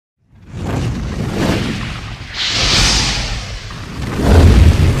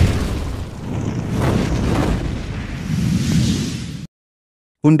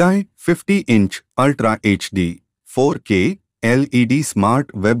Hyundai 50-inch Ultra HD 4K LED Smart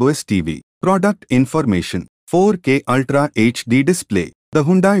WebOS TV. Product information. 4K Ultra HD display. The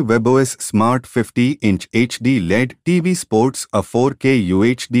Hyundai WebOS Smart 50-inch HD LED TV sports a 4K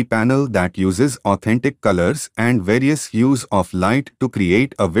UHD panel that uses authentic colors and various hues of light to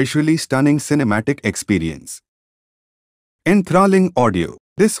create a visually stunning cinematic experience. Enthralling audio.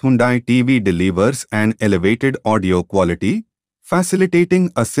 This Hyundai TV delivers an elevated audio quality,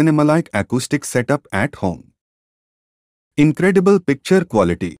 facilitating a cinema-like acoustic setup at home. Incredible picture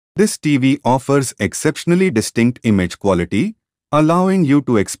quality. This TV offers exceptionally distinct image quality, allowing you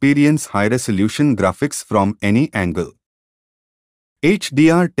to experience high-resolution graphics from any angle.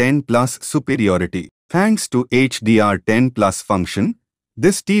 HDR10 Plus superiority. Thanks to HDR10 Plus function,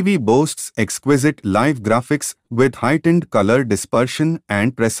 this TV boasts exquisite live graphics with heightened color dispersion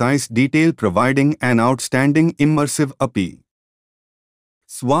and precise detail, providing an outstanding immersive appeal.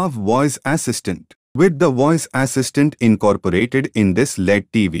 Suave Voice Assistant. With the voice assistant incorporated in this LED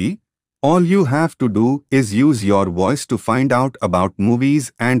TV, all you have to do is use your voice to find out about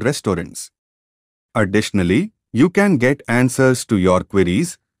movies and restaurants. Additionally, you can get answers to your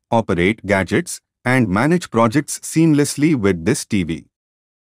queries, operate gadgets, and manage projects seamlessly with this TV.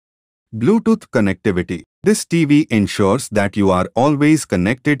 Bluetooth connectivity. This TV ensures that you are always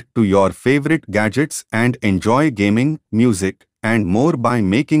connected to your favorite gadgets and enjoy gaming, music, and more by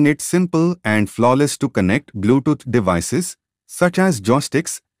making it simple and flawless to connect Bluetooth devices such as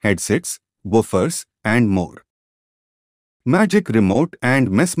joysticks, headsets, woofers, and more. Magic remote and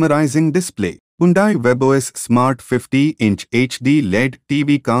mesmerizing display. Hyundai WebOS Smart 50-inch HD LED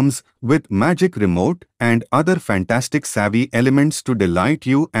TV comes with magic remote and other fantastic savvy elements to delight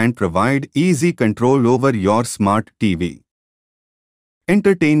you and provide easy control over your smart TV.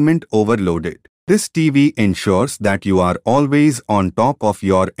 Entertainment overloaded. This TV ensures that you are always on top of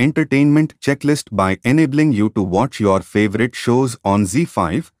your entertainment checklist by enabling you to watch your favorite shows on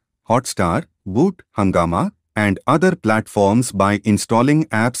ZEE5, Hotstar, Voot, Hungama, and other platforms by installing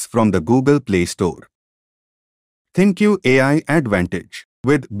apps from the Google Play Store. ThinQ AI Advantage.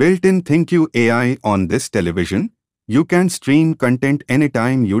 With built-in ThinQ AI on this television, you can stream content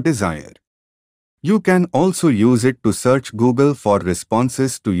anytime you desire. You can also use it to search Google for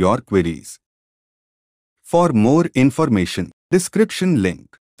responses to your queries. For more information, description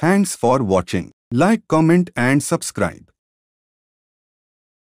link. Thanks for watching. Like, comment and subscribe.